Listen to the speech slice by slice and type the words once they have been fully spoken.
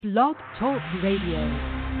Blog Talk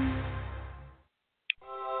Radio.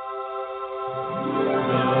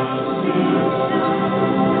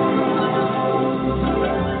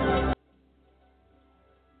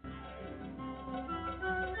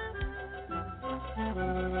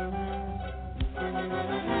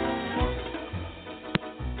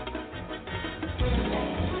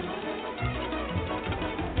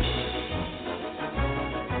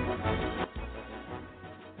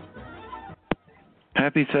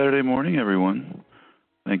 Happy Saturday morning, everyone.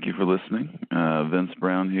 Thank you for listening. Vince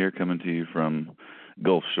Brown here, coming to you from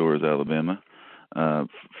Gulf Shores, Alabama.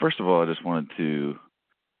 First of all, I just wanted to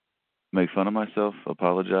make fun of myself,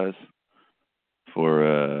 apologize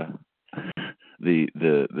for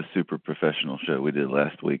the super professional show we did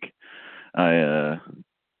last week. It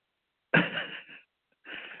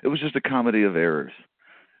was just a comedy of errors.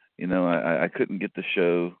 You know, I couldn't get the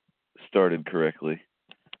show started correctly.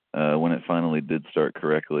 When it finally did start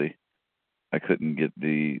correctly, I couldn't get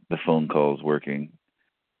the phone calls working.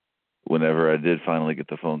 Whenever I did finally get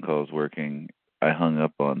the phone calls working, I hung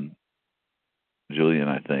up on Julian,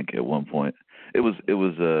 I think, at one point. It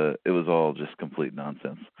was all just complete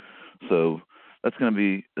nonsense. So that's gonna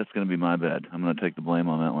be my bad. I'm gonna take the blame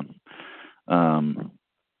on that one.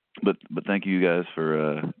 But thank you guys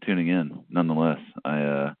for tuning in. Nonetheless,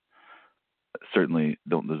 I certainly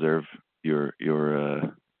don't deserve your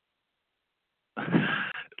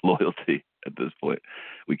loyalty at this point.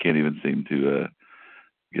 We can't even seem to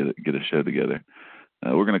get a show together.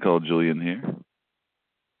 We're going to call Julian here.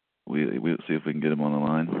 We'll see if we can get him on the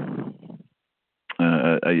line.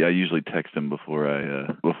 I usually text him before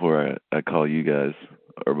I call you guys,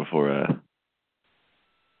 or before I.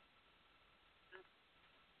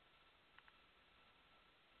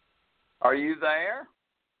 Are you there?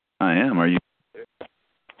 I am. Are you?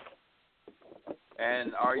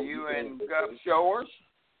 And are you in Gulf Shores?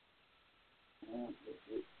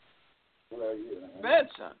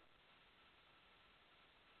 Vincent.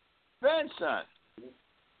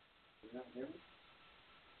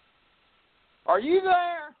 Are you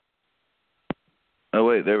there? Oh,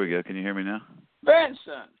 wait, there we go. Can you hear me now?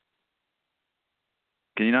 Vincent.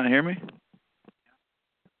 Can you not hear me?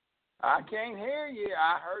 I can't hear you.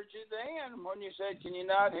 I heard you then when you said, "Can you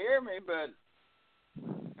not hear me?" But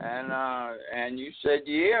and you said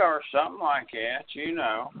yeah or something like that, you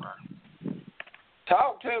know.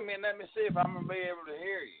 Talk to me and let me see if I'm gonna be able to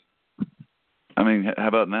hear you. I mean, how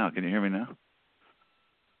about now? Can you hear me now?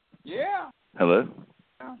 Yeah. Hello?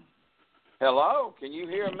 Hello, can you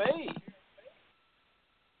hear me?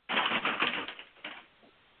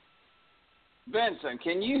 Vincent,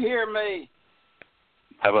 can you hear me?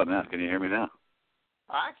 How about now? Can you hear me now?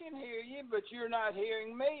 I can hear you, but you're not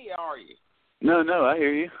hearing me, are you? No, I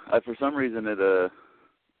hear you. For some reason I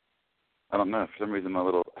don't know. For some reason my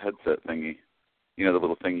little headset thingy, you know, the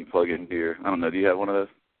little thing you plug into your, I don't know. Do you have one of those?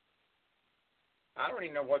 I don't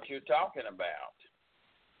even know what you're talking about.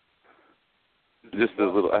 Just a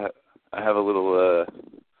little. I have a little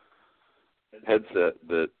headset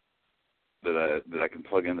that I can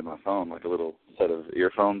plug into my phone, like a little set of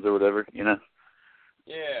earphones or whatever, you know.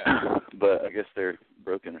 Yeah. But I guess they're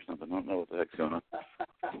broken or something. I don't know what the heck's going on.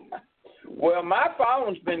 Well, my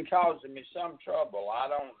phone's been causing me some trouble. I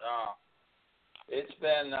don't. It's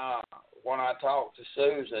been when I talk to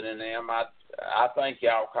Susan and them. I think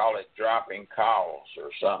y'all call it dropping calls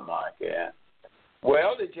or something like that.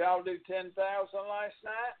 Well, did y'all do 10,000 last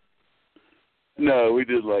night? No, we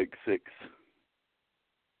did like 6.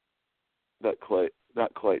 Not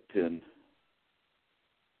quite 10.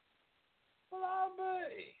 Well, I'll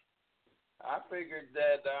be. I figured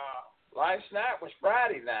that last night was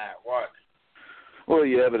Friday night, what? Well,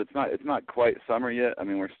 yeah, but it's not quite summer yet. I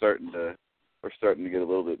mean, we're starting to get a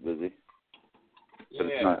little bit busy. But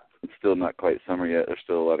Yeah. it's still not quite summer yet. There's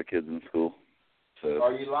still a lot of kids in school. So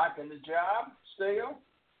Are you liking the job still?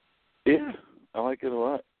 yeah, I like it a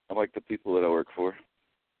lot. I like the people that I work for.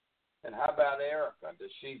 And how about Erica?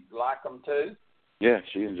 Does she like them too? Yeah,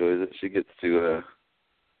 she enjoys it. She gets to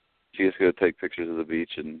go take pictures of the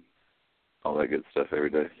beach and all that good stuff every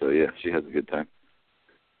day. So yeah, she has a good time.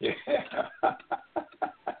 Yeah.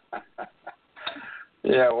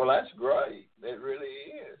 Yeah, well, that's great. It really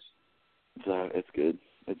is. It's good.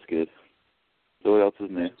 It's good. So what else is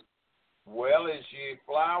new? Well, is your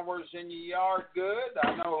flowers in your yard good?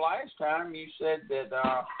 I know last time you said that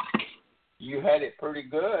you had it pretty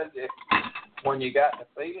good. When you got the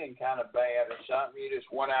feeling kind of bad or something, you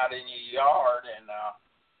just went out in your yard and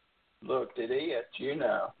looked at it, you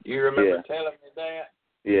know. You remember telling me that?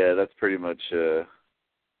 Yeah, that's pretty much the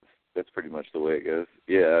way it goes.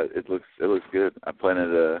 Yeah, it looks good. I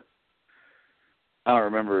planted I don't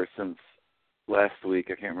remember since last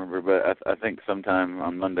week. I can't remember, but I think sometime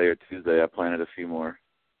on Monday or Tuesday I planted a few more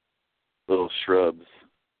little shrubs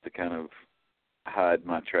to kind of hide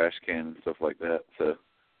my trash can and stuff like that. So.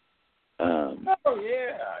 Oh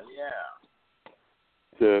yeah.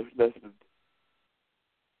 So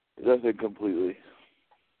nothing completely.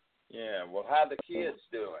 Yeah. Well, how the kids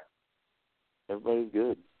doing? Everybody's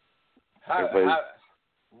good. How about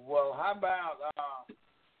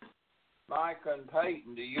Mike and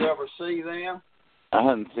Peyton? Do you ever see them? I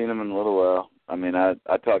hadn't seen them in a little while. I mean, I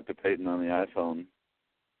talk to Peyton on the iPhone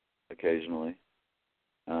occasionally.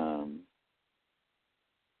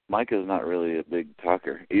 Micah's not really a big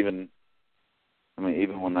talker. Even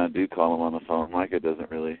when I do call him on the phone, Micah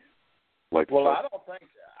doesn't really like to talk. Well, I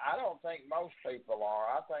don't think most people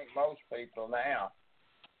are. I think most people now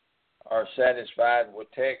are satisfied with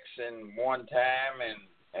texting one time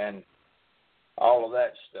and all of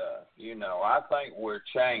that stuff. You know, I think we're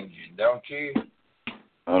changing, don't you?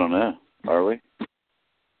 I don't know. Are we?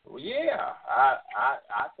 Well, yeah.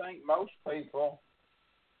 I think most people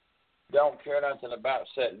don't care nothing about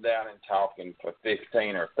sitting down and talking for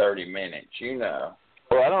 15 or 30 minutes, you know.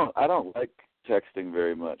 Well, I don't like texting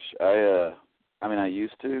very much. I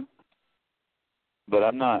used to, but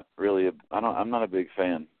I'm not really. I'm not a big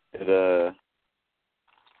fan. Because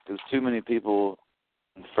too many people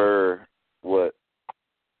infer what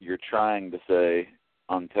you're trying to say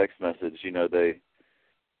on text message. You know, they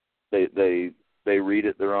read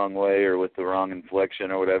it the wrong way or with the wrong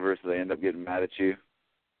inflection or whatever, so they end up getting mad at you.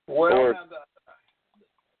 Well,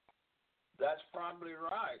 that's probably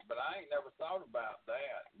right, but I ain't never thought about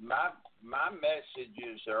that. My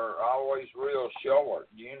messages are always real short,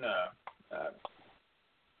 you know.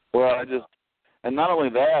 Well, and not only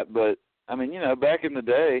that, but I mean, you know, back in the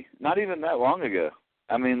day, not even that long ago.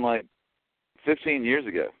 I mean, like 15 years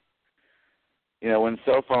ago. You know, when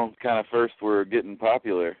cell phones kind of first were getting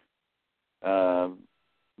popular,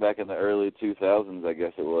 back in the early 2000s, I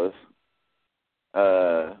guess it was.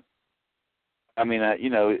 I mean, you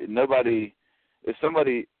know, if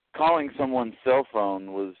somebody calling someone's cell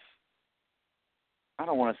phone was, I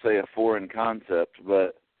don't want to say a foreign concept,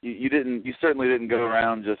 but you certainly didn't go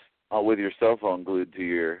around just with your cell phone glued to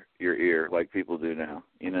your ear like people do now,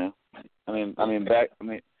 you know? I mean back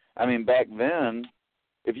then,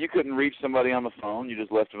 if you couldn't reach somebody on the phone, you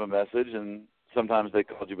just left them a message, and sometimes they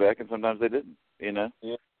called you back and sometimes they didn't, you know?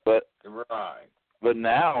 Yeah. But right. But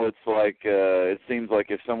now it's like it seems like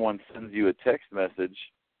if someone sends you a text message,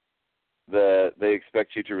 that they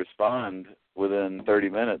expect you to respond within 30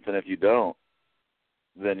 minutes, and if you don't,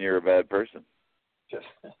 then you're a bad person.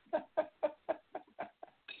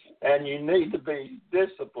 And you need to be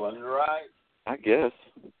disciplined, right? I guess.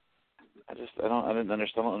 I don't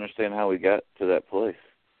understand how we got to that place.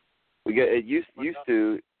 It used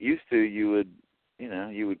to you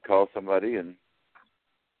would call somebody and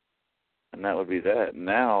that would be that.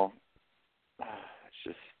 Now it's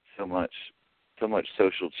just so much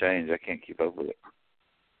social change. I can't keep up with it.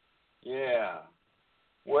 Yeah.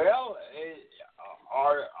 Well,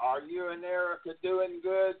 are you and Erica doing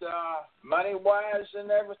good money wise and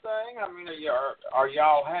everything? I mean, are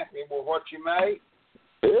y'all happy with what you made?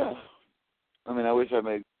 Yeah. I mean, I wish I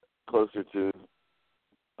made closer to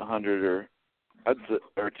 $100,000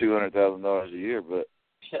 or $200,000 a year, but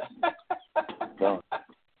don't.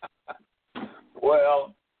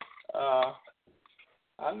 Well,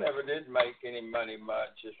 I never did make any money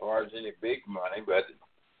much as far as any big money, but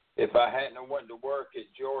if I hadn't went to work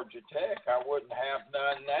at Georgia Tech, I wouldn't have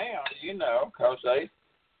none now, you know, because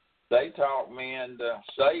they talked me into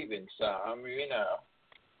saving some, you know.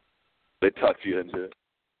 They talked you into it?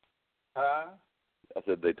 Huh? I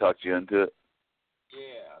said they talked you into it?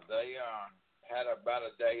 Yeah, they had about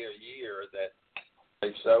a day a year that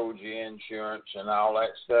they sold you insurance and all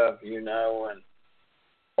that stuff, you know,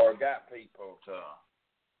 or got people to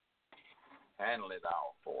handle it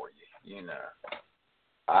all for you, you know.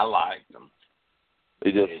 I liked them.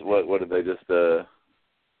 They just what did they just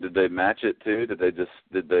did they match it too? Did they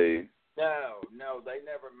No, they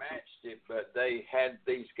never matched it, but they had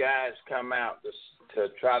these guys come out to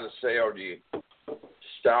try to sell you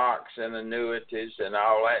stocks and annuities and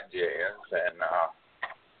all that jazz,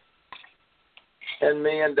 and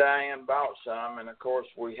me and Diane bought some, and of course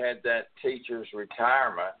we had that teacher's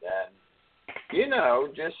retirement, and you know,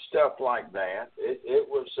 just stuff like that. It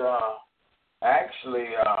was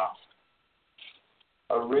actually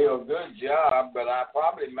a real good job, but I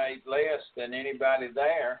probably made less than anybody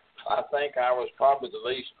there. I think I was probably the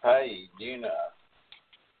least paid, you know.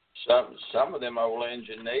 Some of them old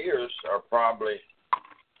engineers are probably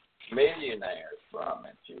millionaires from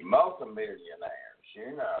it, multimillionaires,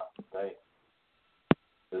 you know,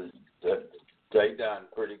 they done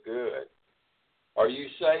pretty good. Are you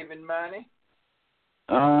saving money?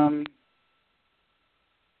 Or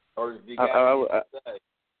have you got I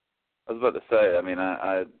was about to say. I mean,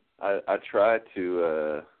 I try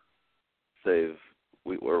to save.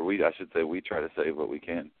 We try to save what we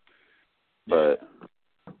can. But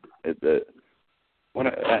I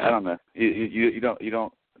don't know. You don't.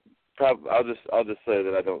 I'll just say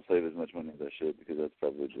that I don't save as much money as I should, because that's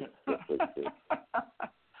probably just that's what it is.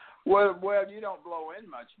 Well, you don't blow in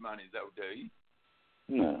much money though, do you?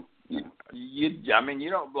 No. I mean, you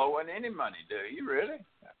don't blow in any money, do you? Really?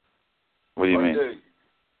 What do you mean?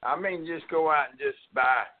 I mean, just go out and just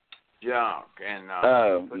buy junk and.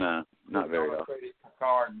 No, not very often. Credit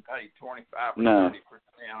card and pay 25 or 30%.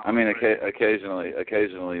 I mean,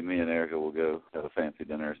 occasionally, me and Erica will go have a fancy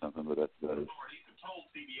dinner or something, but that's about it.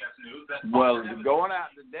 Well, going out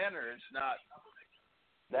to dinner is not.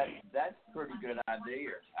 That's a pretty good idea,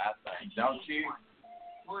 I think. Don't you?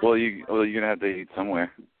 Well, you're gonna have to eat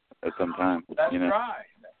somewhere at some time. That's you know? right.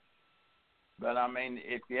 But I mean,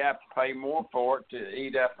 if you have to pay more for it to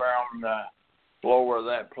eat up on the floor of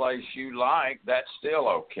that place you like, that's still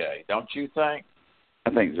okay, don't you think?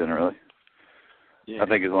 I think generally. Yeah. I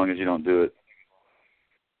think as long as you don't do it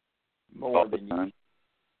more all the than time,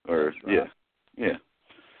 or right. yeah.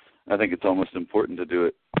 I think it's almost important to do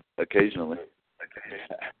it occasionally.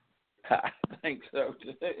 I think so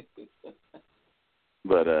too.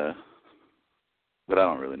 But I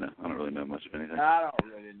don't really know. I don't really know much of anything. I don't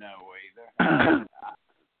really know either.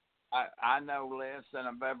 I know less than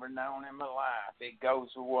I've ever known in my life. It goes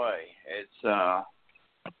away. It's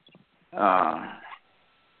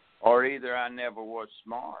or either I never was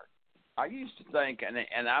smart. I used to think, and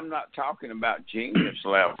I'm not talking about genius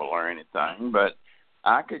level or anything, but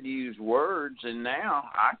I could use words, and now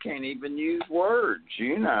I can't even use words.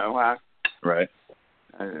 You know, right.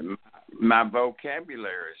 My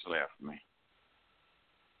vocabulary's left me.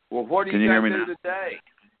 Well, what do Can you hear me do now? today?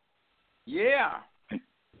 Yeah.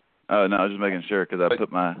 Oh no, I was just making sure, because I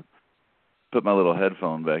put my little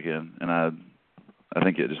headphone back in, and I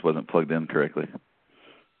think it just wasn't plugged in correctly.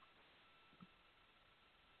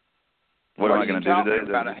 What am I going to do today?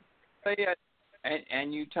 About a headset,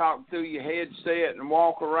 and you talk through your headset and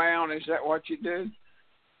walk around. Is that what you do?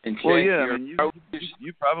 And well, yeah. I mean,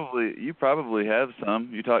 you probably have some.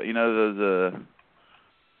 You talk. You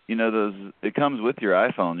know those. It comes with your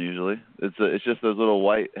iPhone usually. It's just those little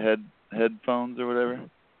white headphones or whatever.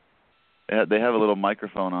 They have a little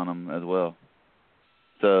microphone on them as well,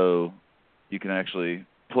 so you can actually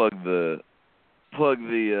plug the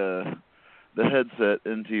headset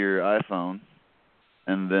into your iPhone,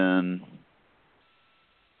 and then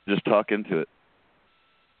just talk into it.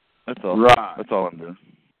 That's all. Right. That's all I'm doing.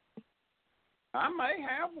 I may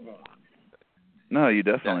have one. No, you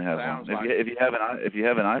definitely have one. Like If you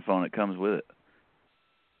have an iPhone, it comes with it.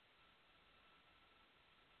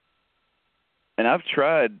 And I've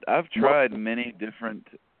tried many different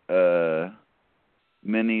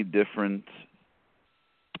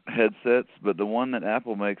headsets, but the one that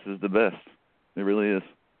Apple makes is the best. It really is.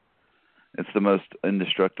 It's the most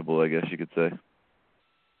indestructible, I guess you could say.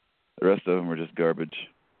 The rest of them are just garbage.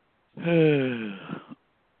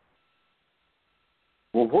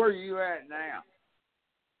 Well, where are you at now?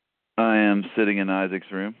 I am sitting in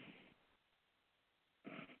Isaac's room.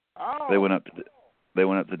 Oh. They went up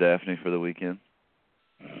to Daphne for the weekend.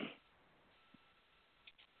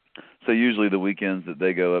 So usually the weekends that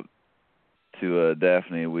they go up to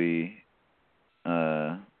Daphne, we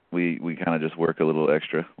kind of just work a little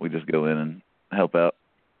extra. We just go in and help out,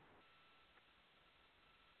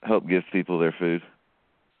 help give people their food.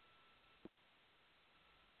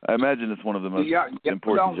 I imagine it's one of the most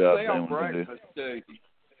important jobs anyone can do.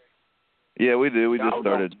 Yeah, we do. We just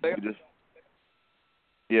started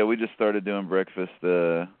doing breakfast.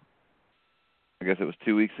 I guess it was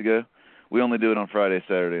 2 weeks ago. We only do it on Friday,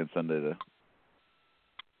 Saturday, and Sunday, though.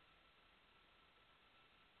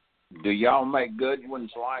 Do y'all make good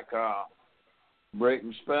ones like Brick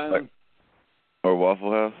and Spoon? Or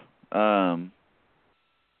Waffle House?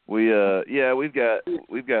 We've got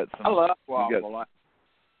some. I love Waffle.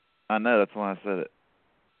 I know, that's why I said it.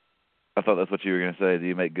 I thought that's what you were going to say. Do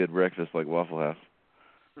you make good breakfast like Waffle House?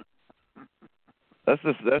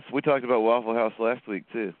 We talked about Waffle House last week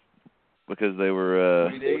too, because they were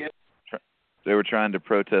they were trying to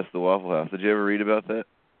protest the Waffle House. Did you ever read about that?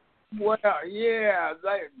 Well, yeah,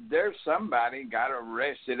 there's somebody got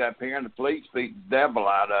arrested up here, and the police beat the devil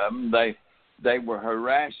out of them. They were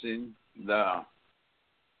harassing the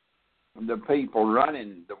people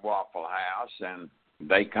running the Waffle House, and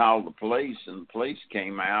they called the police, and the police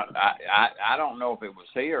came out. I don't know if it was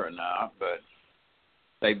here or not, but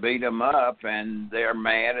they beat them up, and they're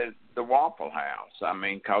mad at the Waffle House. I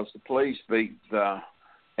mean, because the police beat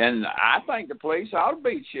and I think the police ought to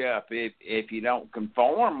beat you up if you don't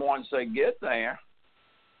conform once they get there.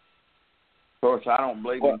 Of course, I don't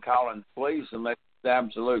believe in calling the police unless it's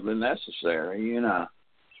absolutely necessary, you know.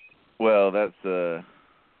 Well, that's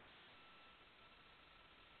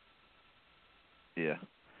yeah.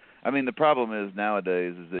 I mean, the problem is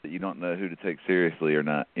nowadays is that you don't know who to take seriously or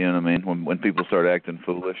not. You know what I mean? When people start acting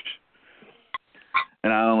foolish,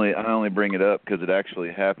 and I only bring it up because it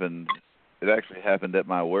actually happened. It actually happened at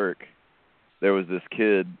my work. There was this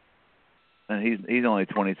kid, and he's only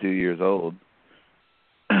 22 years old,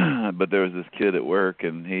 but there was this kid at work,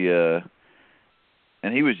 and he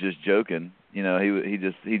was just joking. You know,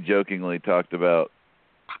 he jokingly talked about,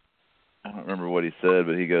 I don't remember what he said,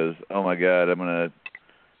 but he goes, "Oh my God, I'm gonna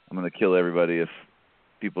kill everybody if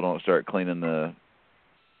people don't start cleaning the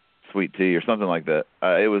sweet tea," or something like that.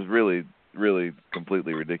 It was really, really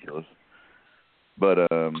completely ridiculous. But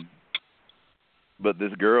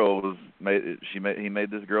this girl he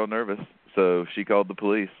made this girl nervous, so she called the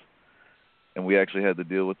police, and we actually had to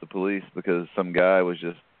deal with the police because some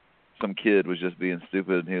kid was just being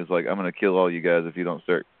stupid, and he was like, "I'm gonna kill all you guys if you don't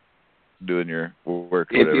start doing your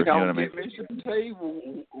work." Or whatever. If you don't know what I mean? give me some tea,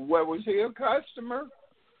 what, was he a customer?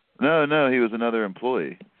 No, he was another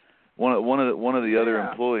employee. One of the other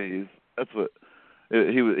employees. That's what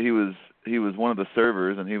he was one of the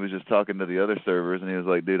servers, and he was just talking to the other servers, and he was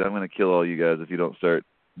like, "Dude, I'm going to kill all you guys if you don't start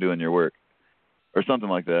doing your work," or something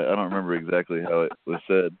like that. I don't remember exactly how it was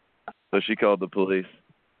said. So she called the police.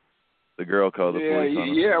 The girl called the police on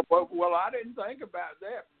him. Yeah. Well, I didn't think about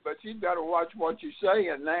that, but you've got to watch what you're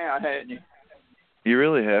saying now, hadn't you? You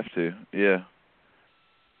really have to. Yeah.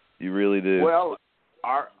 You really do. Well,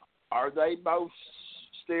 are they both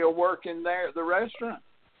still working there at the restaurant?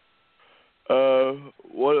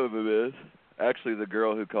 One of them is. Actually, the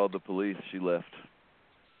girl who called the police, she left.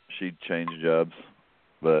 She changed jobs,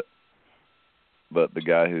 but the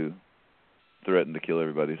guy who threatened to kill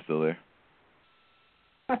everybody is still there.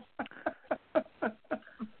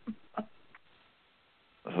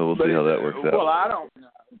 So we'll see how that works out. Well, I don't know.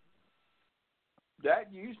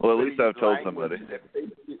 That used to well, at be least I've told language somebody.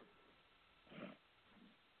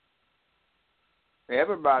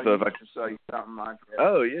 Everybody used to say something like that.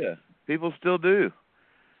 Oh, yeah. People still do,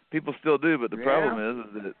 but the problem is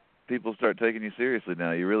that people start taking you seriously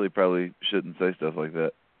now. You really probably shouldn't say stuff like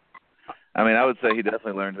that. I mean, I would say he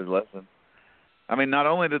definitely learned his lesson. I mean, not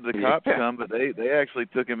only did the cops come, but they actually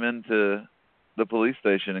took him into the police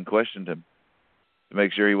station and questioned him to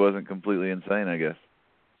make sure he wasn't completely insane, I guess.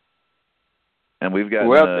 And we've gotten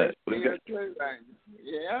we've gotten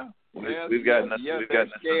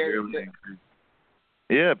scared.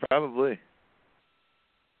 Yeah, probably.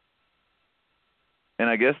 And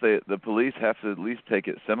I guess the police have to at least take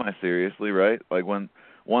it semi-seriously, right? Like once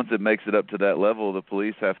it makes it up to that level, the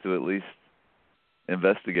police have to at least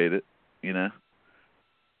investigate it, you know?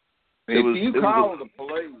 If you call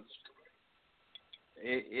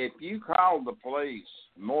the police,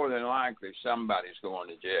 more than likely somebody's going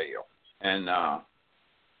to jail. And I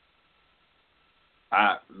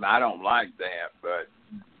don't like that, but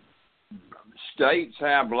states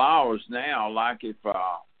have laws now, like if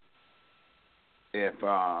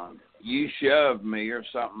you shove me or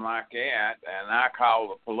something like that, and I call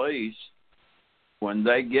the police, when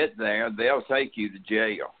they get there, they'll take you to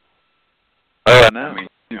jail. Oh, I know. I mean,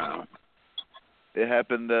 you know. It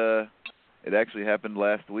happened. It actually happened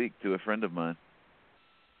last week to a friend of mine.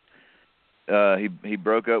 He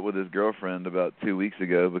broke up with his girlfriend about 2 weeks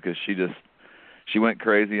ago because she went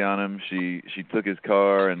crazy on him. She took his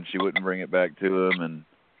car and she wouldn't bring it back to him and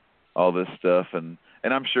all this stuff. And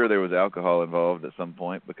I'm sure there was alcohol involved at some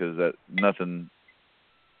point because that nothing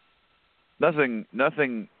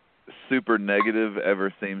super negative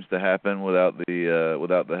ever seems to happen without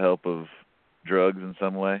the help of drugs in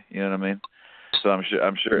some way. You know what I mean? So I'm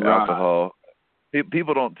sure right. Alcohol.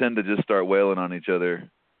 People don't tend to just start wailing on each other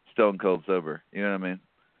stone cold sober. You know what I mean?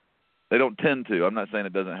 They don't tend to. I'm not saying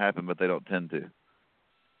it doesn't happen, but they don't tend to.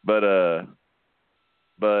 But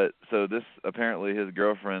so this, apparently his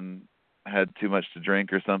girlfriend had too much to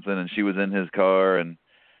drink or something, and she was in his car, and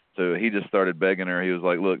so he just started begging her. He was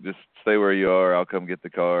like, "Look, just stay where you are. I'll come get the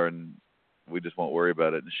car, and we just won't worry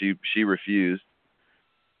about it." And she refused.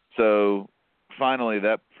 So finally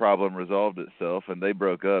that problem resolved itself, and they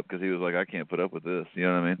broke up because he was like, "I can't put up with this." You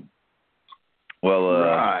know what I mean? Well,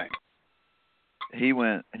 right. He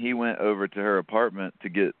went over to her apartment to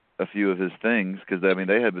get a few of his things because, I mean,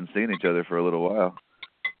 they had been seeing each other for a little while.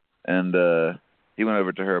 and he went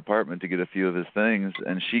over to her apartment to get a few of his things,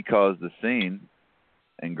 and she caused the scene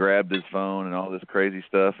and grabbed his phone and all this crazy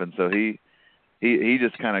stuff, and so he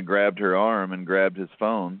just kind of grabbed her arm and grabbed his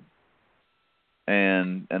phone,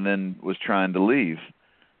 and then was trying to leave.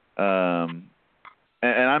 And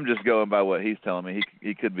I'm just going by what he's telling me.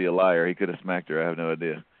 He could be a liar. He could have smacked her. I have no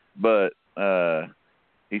idea. But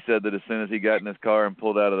he said that as soon as he got in his car and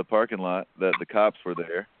pulled out of the parking lot, that the cops were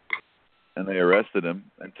there, and they arrested him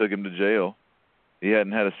and took him to jail. He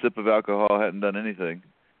hadn't had a sip of alcohol, hadn't done anything,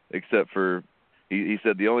 except for, he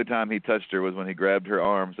said the only time he touched her was when he grabbed her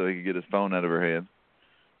arm so he could get his phone out of her hand.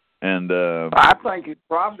 And I think he's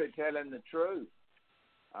probably telling the truth.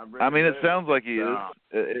 I mean, it sounds like he is.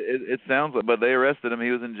 It sounds like, but they arrested him.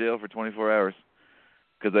 He was in jail for 24 hours.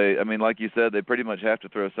 Because I mean, like you said, they pretty much have to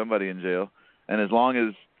throw somebody in jail. And as long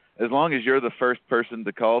as you're the first person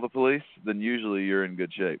to call the police, then usually you're in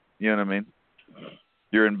good shape. You know what I mean?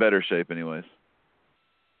 You're in better shape anyways.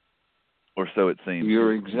 Or so it seems.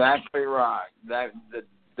 You're exactly right.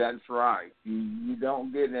 That's right. You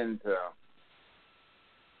don't get into...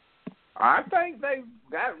 I think they've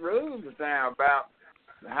got rules now about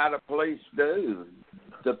how the police do.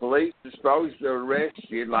 The police are supposed to arrest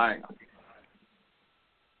you like...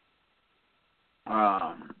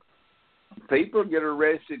 people get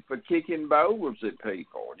arrested for kicking bowls at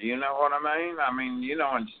people. Do you know what I mean? I mean, you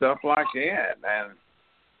know, and stuff like that.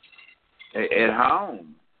 And at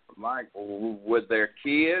home, like with their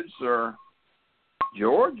kids, or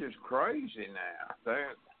Georgia's crazy now.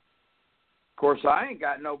 Of course, I ain't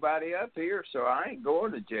got nobody up here, so I ain't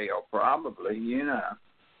going to jail probably, you know.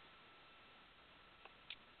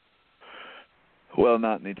 Well,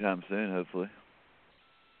 not anytime soon, hopefully.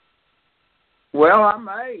 Well, I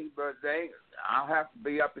may, but I'll have to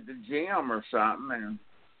be up at the gym or something. And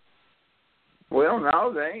well,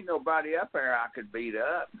 no, there ain't nobody up there I could beat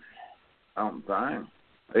up. I don't think.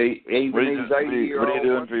 Even these 80-year-olds. What are you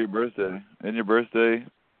doing for your birthday? In your birthday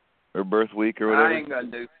or birth week or whatever? I ain't gonna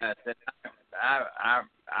do nothing.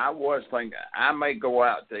 I was thinking I may go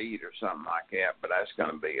out to eat or something like that, but that's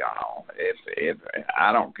gonna be all. If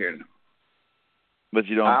I don't care. But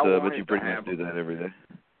you don't. But you pretty much do that every day.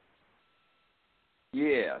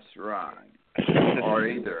 Yes, right. Or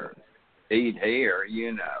either eat here,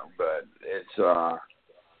 you know. But it's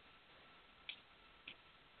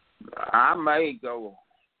I may go.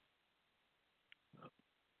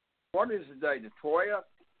 What is the day? The 12th?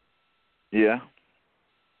 Yeah.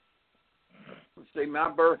 See, my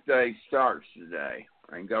birthday starts today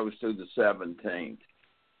and goes to the 17th,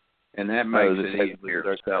 and that makes it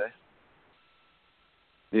easier.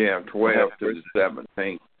 Yeah, 12th to the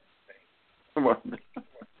 17th.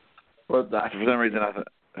 For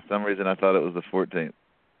some reason I thought it was the 14th,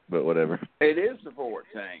 but whatever. It is the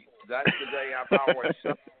 14th. That's the day I've always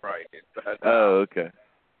celebrated. But, oh, okay.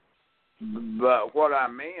 But what I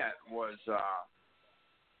meant was,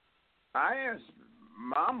 I asked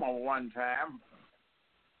Mama one time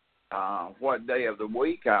what day of the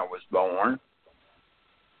week I was born,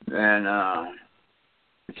 and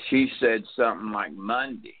she said something like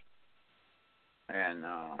Monday, and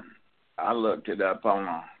I looked it up on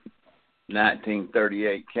a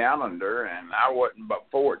 1938 calendar, and I wasn't, but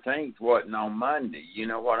 14th wasn't on Monday. You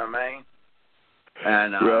know what I mean?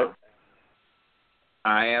 And right.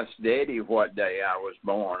 I asked Daddy what day I was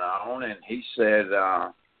born on, and he said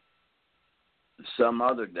some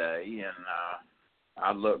other day, and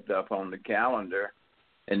I looked up on the calendar,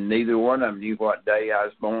 and neither one of them knew what day I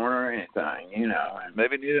was born or anything, you know. And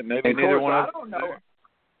maybe neither one of them. I don't know.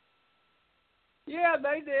 Yeah,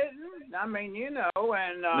 they didn't. I mean, you know,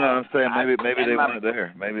 and no, I'm saying maybe they weren't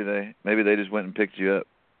there. Maybe they just went and picked you up,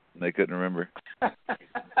 and they couldn't remember.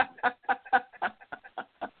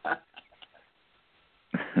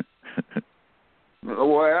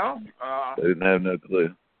 Well, they didn't have no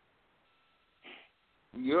clue.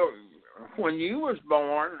 When you was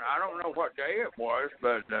born, I don't know what day it was,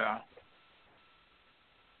 but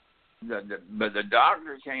the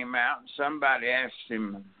doctor came out and somebody asked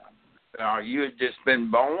him, you had just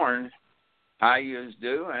been born, how you was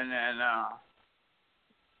doing, and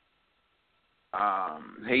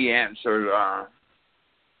he answered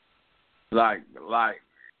like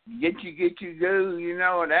get you go, you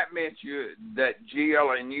know, and that meant that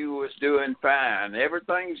Jill and you was doing fine.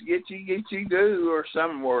 Everything's get you go, or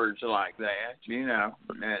some words like that, you know.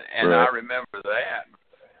 And right. I remember that.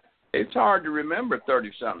 It's hard to remember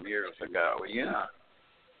 30-something years ago, you know.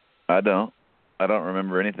 I don't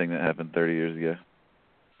remember anything that happened 30 years ago.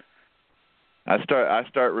 I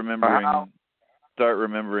start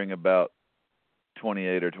remembering about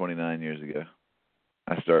 28 or 29 years ago.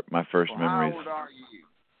 I start my first memories. How old are you?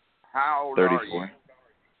 How old are you?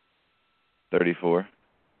 34.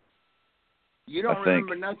 You don't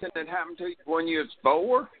remember nothing that happened to you when you was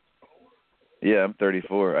 4? Yeah, I'm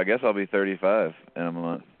 34. I guess I'll be 35 in a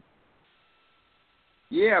month.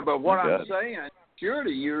 Yeah, but what Oh, I'm saying,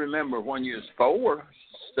 surely you remember when you was 4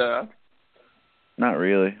 stuff. Not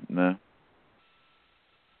really, no.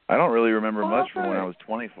 I don't really remember much from when I was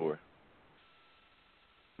 24.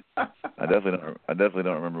 I definitely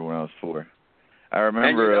don't remember when I was 4. I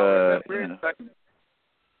remember.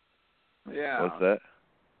 Yeah. What's that?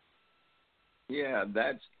 Yeah,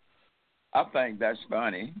 I think that's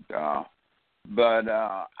funny. But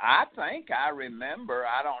I think I remember.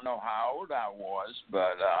 I don't know how old I was,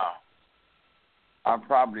 but I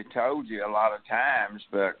probably told you a lot of times.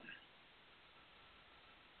 But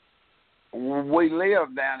we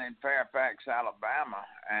lived down in Fairfax, Alabama,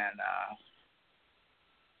 and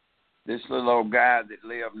this little old guy that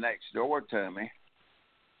lived next door to me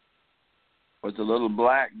was a little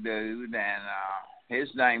black dude, and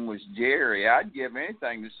his name was Jerry. I'd give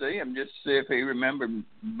anything to see him just to see if he remembered.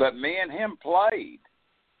 But me and him played,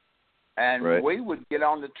 and we would get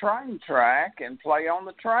on the train track and play on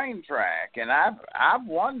the train track. And I've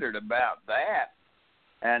wondered about that.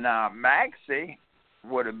 And Maxie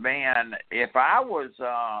would have been, if I was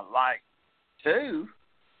like 2,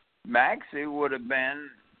 Maxie would have been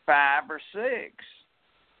 5 or 6.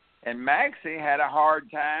 And Maxie had a hard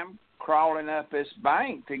time crawling up this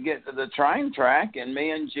bank to get to the train track, and me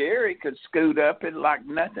and Jerry could scoot up it like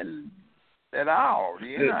nothing at all,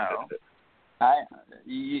 you know. But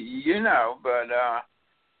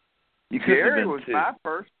Jerry was 2. my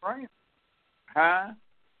first friend. Huh?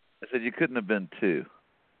 I said you couldn't have been 2.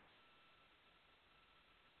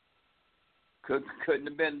 Couldn't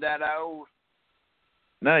have been that old.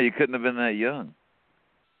 No, you couldn't have been that young.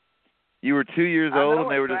 You were 2 years old and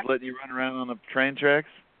they were just letting you run around on the train tracks?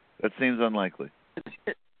 That seems unlikely.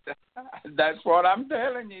 That's what I'm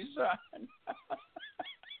telling you, son.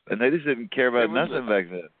 And they just didn't care about nothing back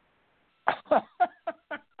then.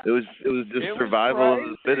 It was just survival of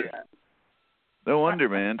the fittest. No wonder,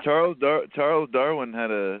 man. Charles Darwin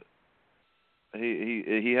had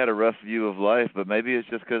he had a rough view of life, but maybe it's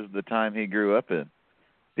just because of the time he grew up in.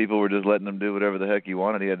 People were just letting him do whatever the heck he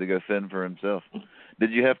wanted. He had to go fend for himself.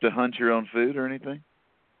 Did you have to hunt your own food or anything?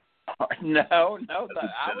 No.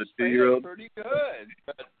 I was feeling pretty good,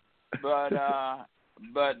 but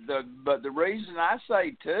the reason I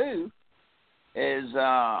say 2 is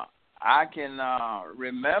I can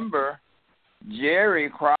remember Jerry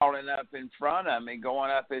crawling up in front of me,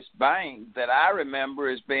 going up this bank that I remember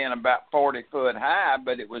as being about 40 foot high,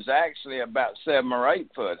 but it was actually about 7 or 8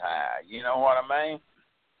 foot high. You know what I mean?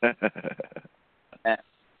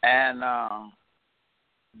 and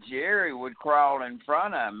Jerry would crawl in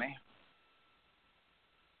front of me,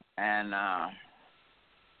 and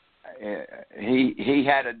he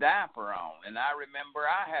had a diaper on, and I remember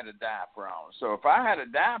I had a diaper on. So if I had a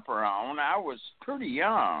diaper on, I was pretty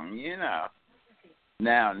young, you know.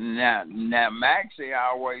 Now, Maxie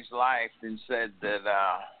always laughed and said that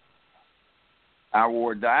I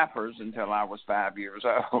wore diapers until I was 5 years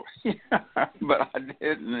old, but I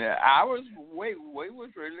didn't. We was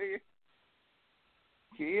really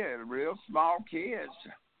real small kids.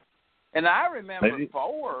 And I remember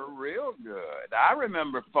 4 real good. I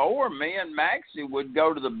remember 4, me and Maxie would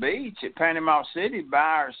go to the beach at Panama City by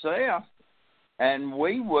ourselves, and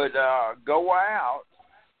we would go out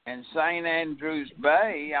in St. Andrews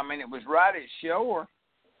Bay. I mean, it was right at shore,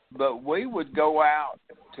 but we would go out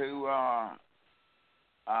to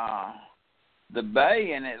the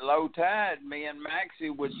bay, and at low tide, me and Maxie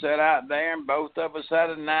would sit out there, and both of us had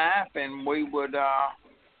a knife, and we would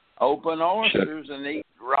open oysters and eat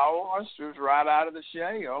raw oysters right out of the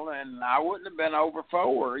shell, and I wouldn't have been over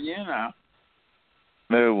 4, you know.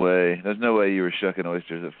 No way. There's no way you were shucking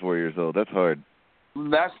oysters at 4 years old. That's hard.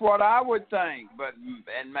 That's what I would think,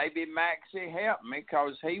 and maybe Maxie helped me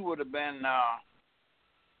because he would have been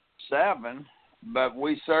 7, but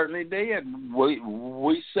we certainly did.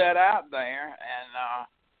 We sat out there,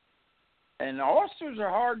 and oysters are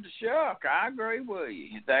hard to shuck. I agree with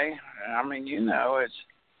you. It's.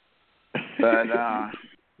 But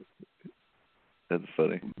that's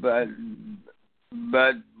funny. But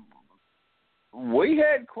we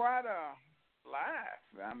had quite a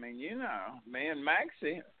life. I mean, you know, me and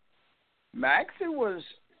Maxie was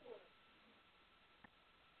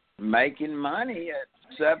making money at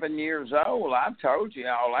 7 years old. I told you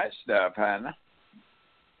all that stuff, hadn't I?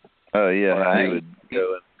 Oh yeah, right.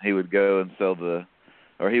 He would go and sell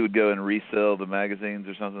he would go and resell the magazines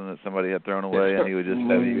or something that somebody had thrown away, and he would just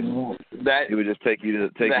have you. He would just take you to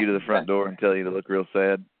the front door and tell you to look real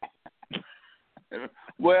sad.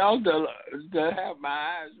 Well, to have my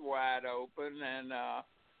eyes wide open, and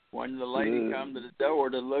when the lady come to the door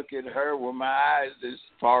to look at her with my eyes as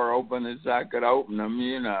far open as I could open them,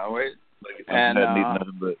 you know it. And you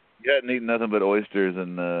hadn't eaten nothing but oysters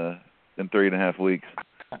in 3.5 weeks.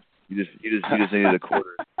 You just needed a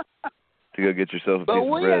quarter to go get yourself a piece of bread. But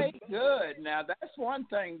we ate good. Now that's one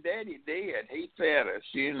thing Daddy did. He fed us,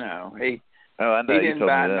 you know. He didn't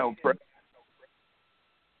buy no.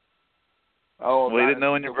 Well, he didn't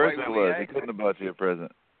know when your birthday was. He couldn't have bought you a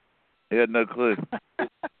present. He had no clue.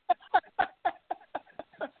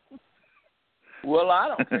 Well, I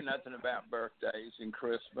don't care nothing about birthdays and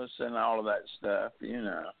Christmas and all of that stuff, you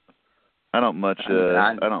know. I don't much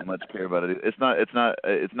care about it. It's not.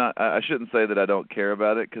 I shouldn't say that I don't care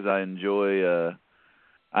about it, because I enjoy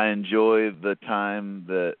the time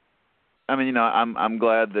that. I mean, you know, I'm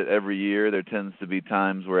glad that every year there tends to be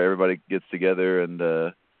times where everybody gets together and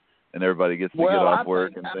everybody gets to get off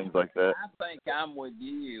work and things like that. I think I'm with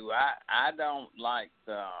you. I don't like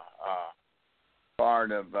the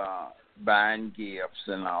part of buying gifts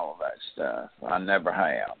and all of that stuff. I never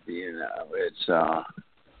have. You know, it just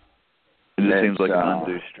seems like an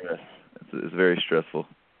undue stress. It's very stressful.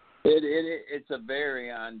 It's a very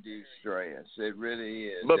undue stress. It really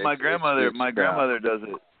is. But my grandmother does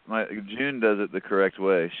it. June does it the correct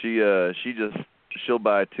way. She'll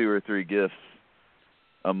buy 2 or 3 gifts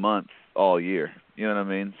a month all year. You know what I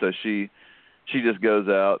mean? So she just goes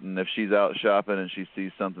out, and if she's out shopping and she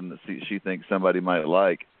sees something that she thinks somebody might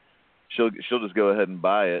like, she'll just go ahead and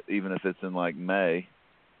buy it, even if it's in like May.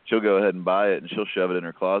 She'll go ahead and buy it, and she'll shove it in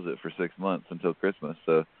her closet for 6 months until Christmas.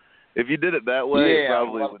 So if you did it that way,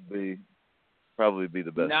 it would probably be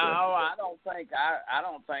the best. No, I don't think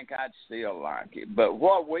I'd still like it. But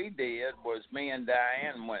what we did was me and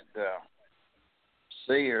Diane went to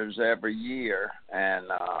Sears every year and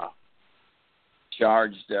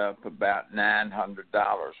charged up about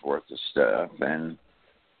 $900 worth of stuff, and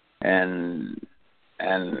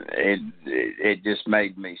it just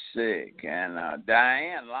made me sick. And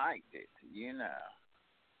Diane liked it, you know.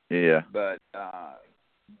 Yeah.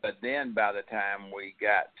 But then by the time we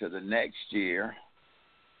got to the next year,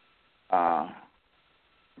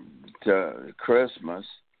 to Christmas,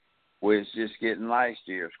 we was just getting last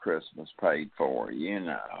year's Christmas paid for, you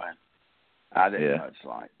know. And I didn't much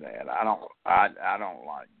like that. I don't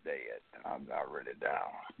like debt. I really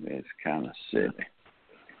don't. It's kind of silly.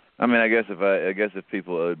 I mean, I guess if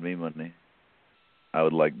people owed me money, I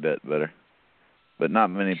would like debt better. But not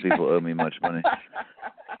many people owe me much money.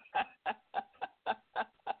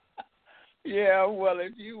 Yeah, well,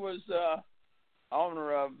 if you was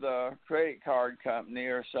owner of the credit card company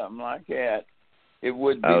or something like that, it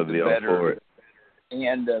would be the better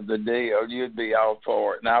end of the deal. You'd be all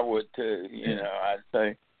for it, and I would too. You know, I'd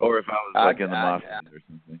say. Or if I was like in the mafia or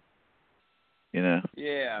something, you know.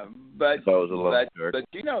 Yeah, but if I was a loan shark. But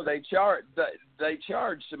you know, they charge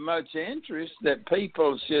so much interest that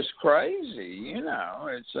people's just crazy. You know,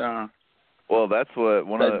 it's. Well, that's what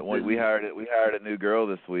we hired a new girl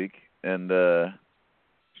this week, and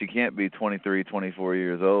she can't be 23, 24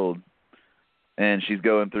 years old, and she's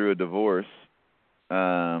going through a divorce.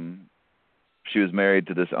 She was married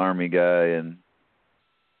to this Army guy, and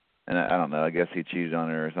I don't know, I guess he cheated on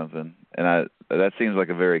her or something. And that seems like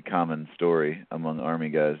a very common story among Army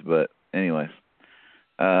guys. But anyways,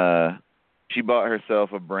 she bought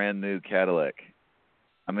herself a brand new Cadillac.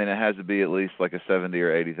 I mean, it has to be at least like a $70,000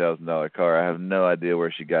 or $80,000 car. I have no idea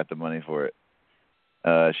where she got the money for it.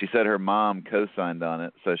 She said her mom co-signed on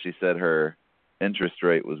it, so she said her interest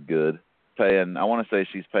rate was good. I want to say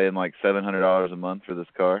she's paying like $700 a month for this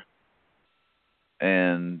car.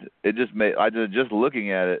 And it just just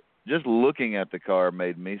looking at the car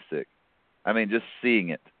made me sick. I mean, just seeing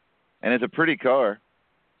it. And it's a pretty car,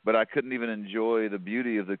 but I couldn't even enjoy the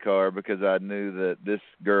beauty of the car because I knew that this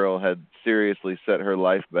girl had seriously set her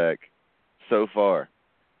life back so far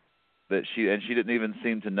that she didn't even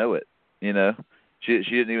seem to know it, you know? She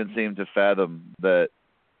didn't even seem to fathom that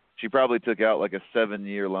she probably took out like a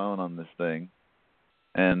 7-year loan on this thing.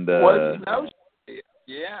 And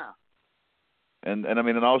yeah. And I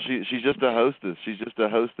mean, and she's just a hostess. She's just a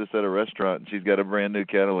hostess at a restaurant, and she's got a brand new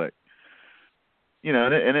Cadillac. You know,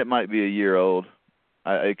 and it might be a year old.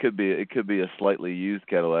 It could be a slightly used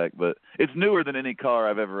Cadillac, but it's newer than any car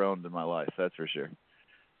I've ever owned in my life. That's for sure.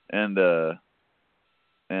 And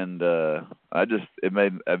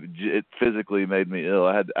it physically made me ill.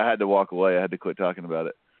 I had to walk away. I had to quit talking about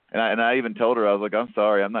it. And I even told her, I was like, I'm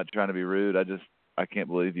sorry, I'm not trying to be rude. I can't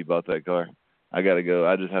believe you bought that car. I gotta go.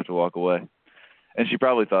 I just have to walk away. And she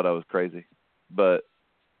probably thought I was crazy, but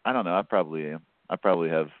I don't know. I probably am. I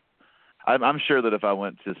I'm sure that if I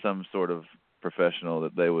went to some sort of professional,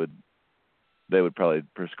 that they would probably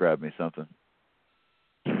prescribe me something.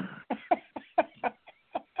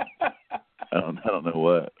 I don't know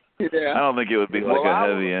what. Yeah. I don't think it would be like a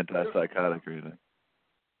heavy antipsychotic or anything.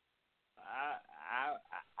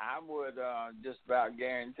 I would just about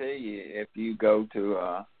guarantee you, if you go to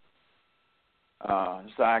a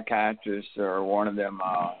psychiatrist or one of them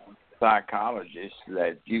psychologists,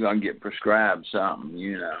 that you're gonna get prescribed something.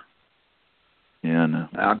 You know. Yeah, I know.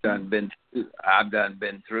 I've done been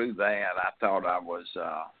through that. I thought I was.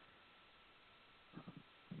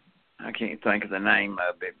 I can't think of the name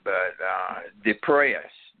of it, but depressed.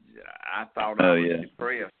 I thought I was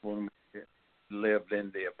depressed when we lived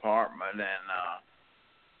in the apartment, and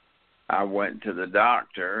I went to the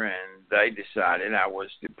doctor, and they decided I was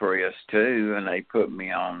depressed too, and they put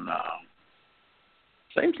me on.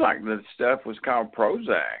 Seems like the stuff was called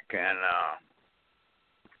Prozac, and.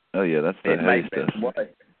 Oh yeah, that's the heavy stuff.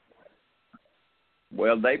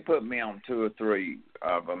 Well, they put me on 2 or 3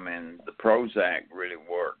 of them, and the Prozac really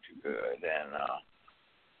worked good,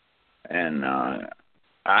 and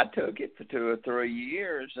I took it for 2 or 3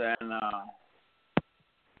 years, and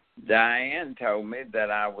Diane told me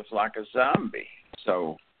that I was like a zombie,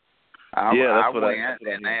 so I went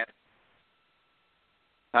and asked.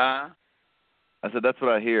 Huh? I said that's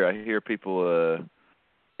what I hear. I hear people.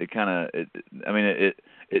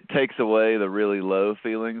 It takes away the really low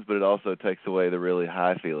feelings, but it also takes away the really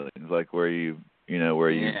high feelings, like where you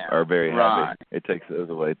are very happy. It takes those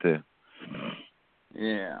away too.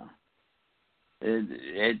 Yeah.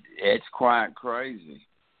 It's quite crazy.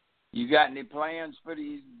 You got any plans for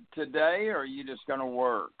today, or are you just going to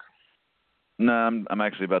work? No, I'm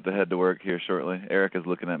actually about to head to work here shortly. Erica's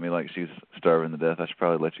looking at me like she's starving to death. I should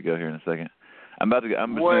probably let you go here in a second. I'm going to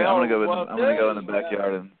go in the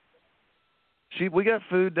backyard and we got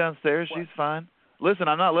food downstairs. She's fine. Listen,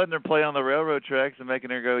 I'm not letting her play on the railroad tracks and making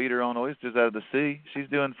her go eat her own oysters out of the sea. She's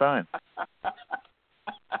doing fine.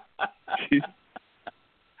 She's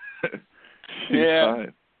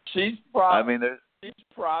fine. She's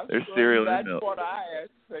there's cereal That's and milk. what I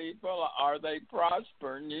ask people. Are they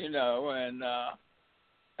prospering? You know, and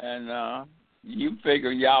you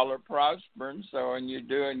figure y'all are prospering, and you're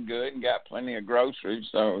doing good and got plenty of groceries.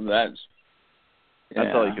 So that's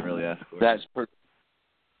all you can really ask for. That's pretty.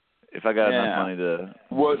 If I got enough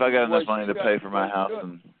money to pay for my house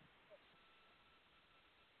and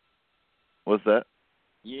what's that?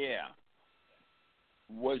 Yeah.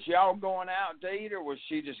 Was y'all going out to eat, or was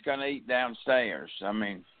she just going to eat downstairs? I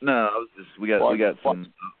mean, no, we got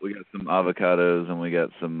some avocados and we got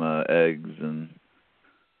some eggs, and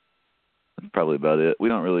that's probably about it. We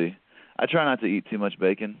don't really. I try not to eat too much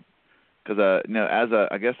bacon because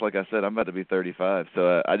I guess like I said, I'm about to be 35,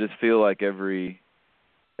 so I just feel like every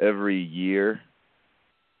year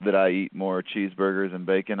that I eat more cheeseburgers and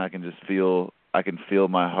bacon, I can feel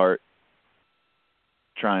my heart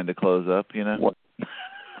trying to close up. You know.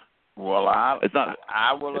 Well, I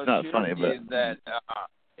will assure funny, you that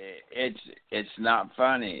it's not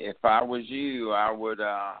funny. If I was you, I would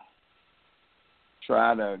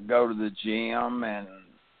try to go to the gym, and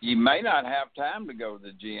you may not have time to go to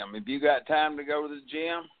the gym. Have you got time to go to the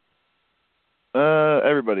gym?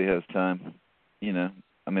 Everybody has time. You know,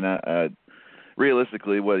 I mean, I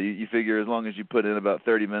realistically, you figure as long as you put in about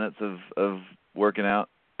 30 minutes of working out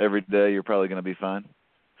every day, you're probably going to be fine.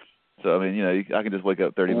 So, I mean, I can just wake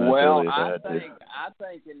up 30 minutes early if I had to. I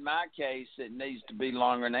think in my case it needs to be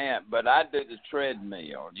longer than that, but I do the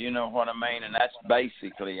treadmill. Do you know what I mean? And that's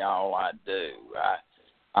basically all I do.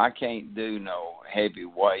 I can't do no heavy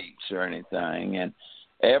weights or anything. And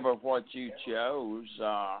what you chose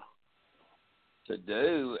to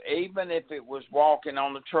do, even if it was walking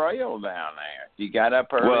on the trail down there. If you got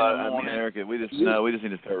up early in the morning. Erica, we just need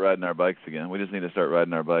to start riding our bikes again. We just need to start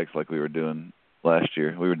riding our bikes like we were doing last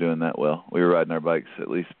year. We were doing that well. We were riding our bikes at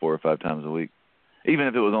least 4 or 5 times a week. Even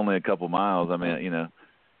if it was only a couple miles, I mean,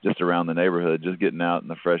 just around the neighborhood, just getting out in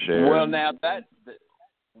the fresh air. Well, now that's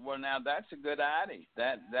a good idea.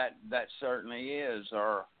 That certainly is.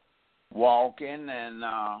 Or walking and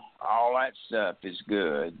all that stuff is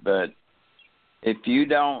good. But if you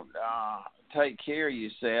don't take care of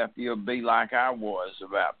yourself, you'll be like I was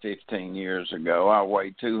about 15 years ago. I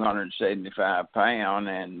weighed 275 pounds,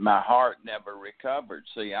 and my heart never recovered.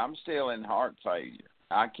 See, I'm still in heart failure.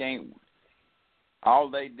 I can't. All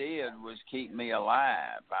they did was keep me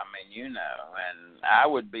alive. I mean, and I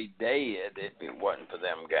would be dead if it wasn't for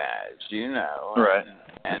them guys, Right.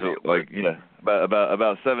 And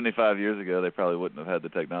about 75 years ago, they probably wouldn't have had the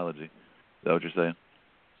technology. Is that what you're saying?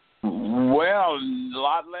 Well, a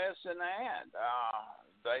lot less than that.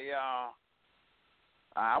 They,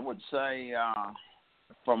 I would say,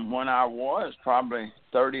 from when I was probably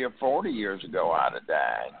 30 or 40 years ago, I'd have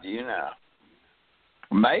died. You know,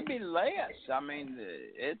 maybe less. I mean,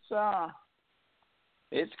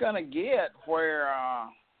 it's going to get where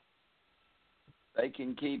they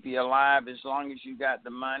can keep you alive as long as you got the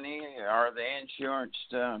money or the insurance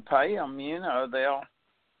to pay them. You know,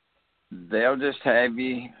 they'll just have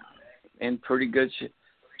you in pretty good shape.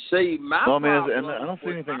 See, my well, I mean, problem, and I don't see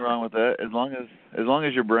anything wrong with that. As long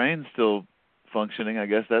as your brain's still functioning, I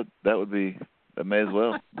guess that may as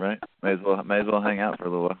well, right? May as well hang out for a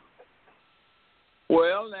little while.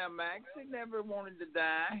 Well, now Maxie never wanted to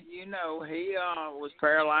die. You know, he was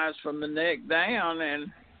paralyzed from the neck down,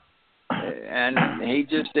 and he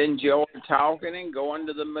just enjoyed talking and going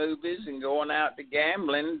to the movies and going out to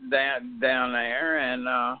gambling down there.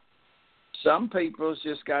 And some people's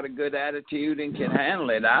just got a good attitude and can handle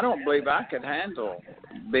it. I don't believe I could handle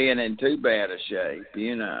being in too bad a shape,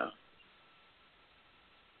 you know.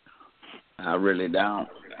 I really don't.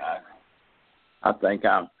 I think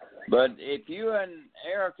I'm. But if you and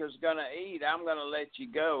Erica's going to eat, I'm going to let you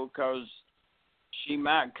go because she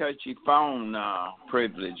might cut your phone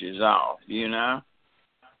privileges off, you know?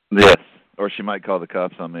 Yes, or she might call the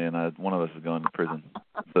cops on me, and one of us is going to prison.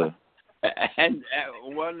 So. And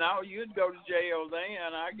well, no, you'd go to jail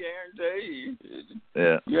then. I guarantee you.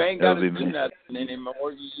 Yeah, you ain't got to do nothing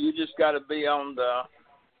anymore. You just got to be on the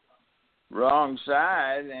wrong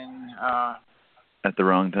side and at the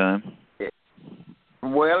wrong time.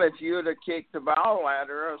 Well, if you would have kicked the ball at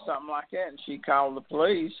her or something like that, and she called the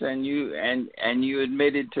police, and you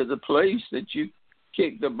admitted to the police that you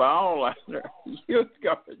kicked the ball at her, you'd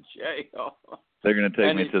go to jail. They're going to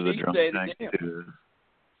take me to the drunk tank too.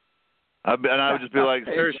 And I would just be like,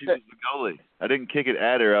 sir, she was the goalie. I didn't kick it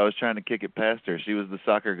at her. I was trying to kick it past her. She was the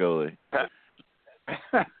soccer goalie.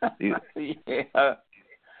 Yeah.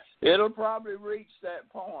 It'll probably reach that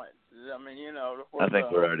point. I mean, you know. I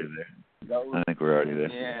think we're already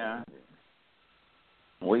there. Yeah.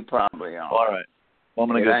 We probably are. All right. Well, I'm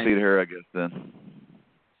going to go feed her, I guess, then.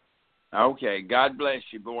 Okay. God bless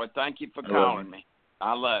you, boy. Thank you for calling me.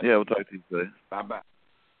 I love you. Yeah, we'll talk to you today. Bye-bye.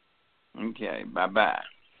 Okay. Bye-bye.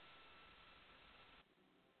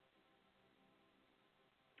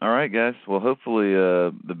 All right, guys. Well, hopefully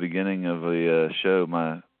the beginning of the show,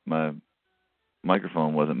 my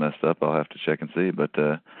microphone wasn't messed up. I'll have to check and see. But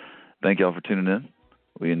thank y'all for tuning in.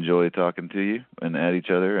 We enjoy talking to you and at each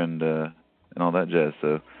other and all that jazz.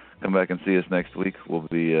 So come back and see us next week. We'll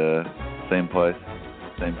be same place,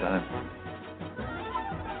 same time.